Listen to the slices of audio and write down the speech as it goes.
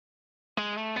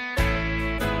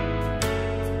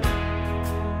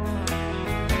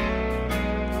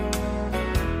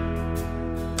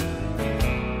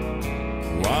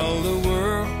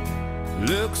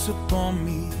looks upon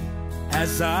me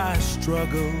as I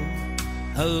struggle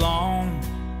along.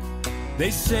 They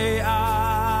say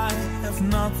I have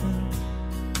nothing,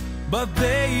 but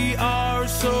they are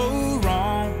so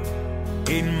wrong.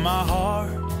 In my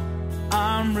heart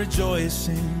I'm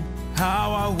rejoicing,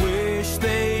 how I wish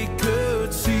they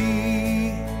could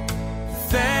see.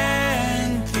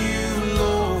 Thank you,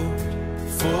 Lord,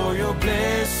 for your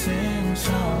blessings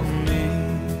on me.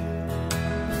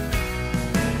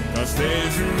 'Cause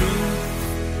there's a roof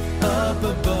up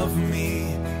above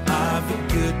me, I've a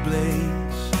good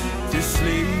place to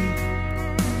sleep.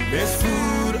 There's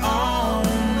food on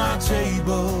my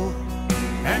table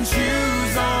and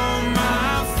shoes on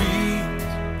my feet.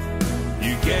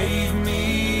 You gave me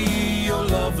your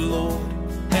love, Lord,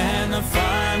 and a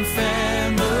fine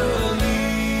family.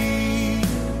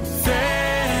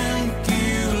 Thank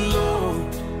you,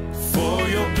 Lord, for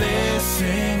your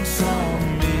blessings on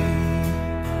me.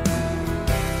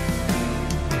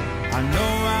 I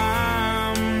know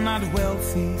I'm not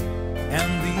wealthy,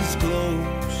 and these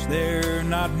clothes, they're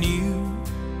not new,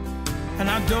 and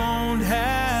I don't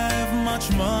have much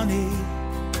money,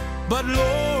 but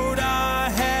Lord, I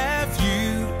have you,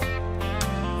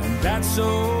 and that's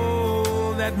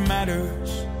all that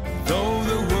matters, though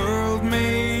the world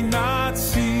may not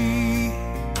see.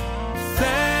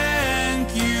 Thank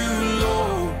you,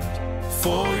 Lord,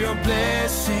 for your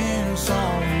blessings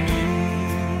on me.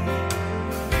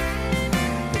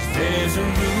 'Cause there's a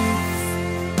roof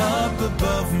up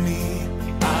above me,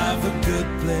 I've a good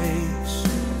place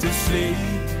to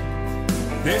sleep.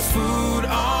 There's food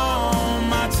on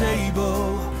my table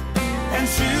and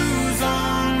shoes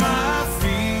on my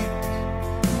feet.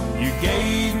 You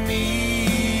gave me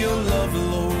your love,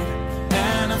 Lord,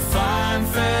 and a fine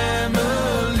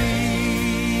family.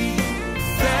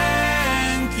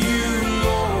 Thank you,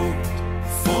 Lord,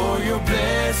 for your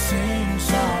blessings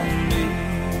on me.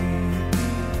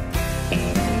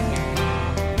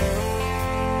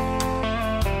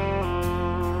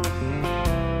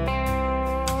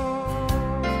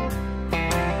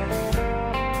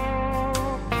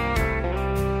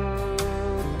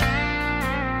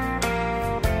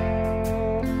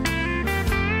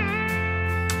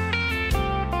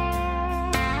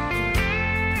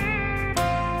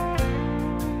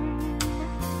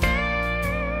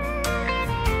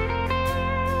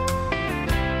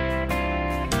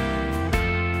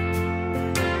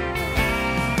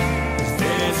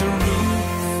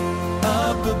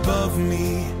 Above me,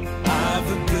 I've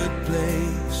a good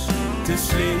place to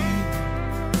sleep.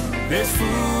 There's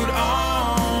food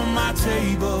on my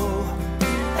table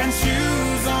and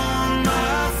shoes on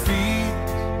my feet.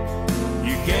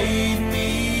 You gave me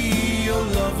your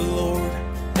love, Lord,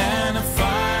 and a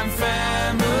fine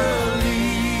family.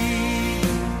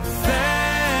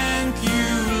 Thank you,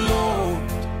 Lord,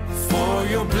 for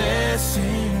your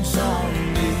blessings on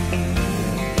me.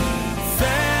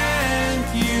 Thank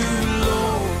you,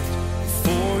 Lord,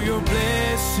 for your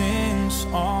blessings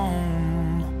on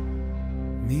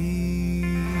me.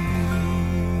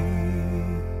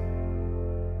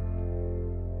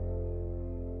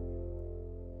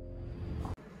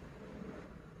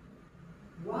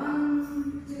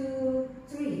 One, two,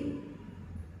 three,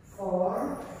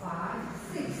 4, 5,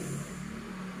 6.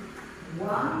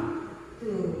 1,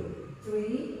 2,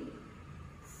 3,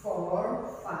 4,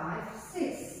 5,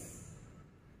 6.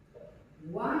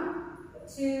 1,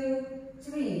 2,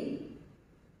 3.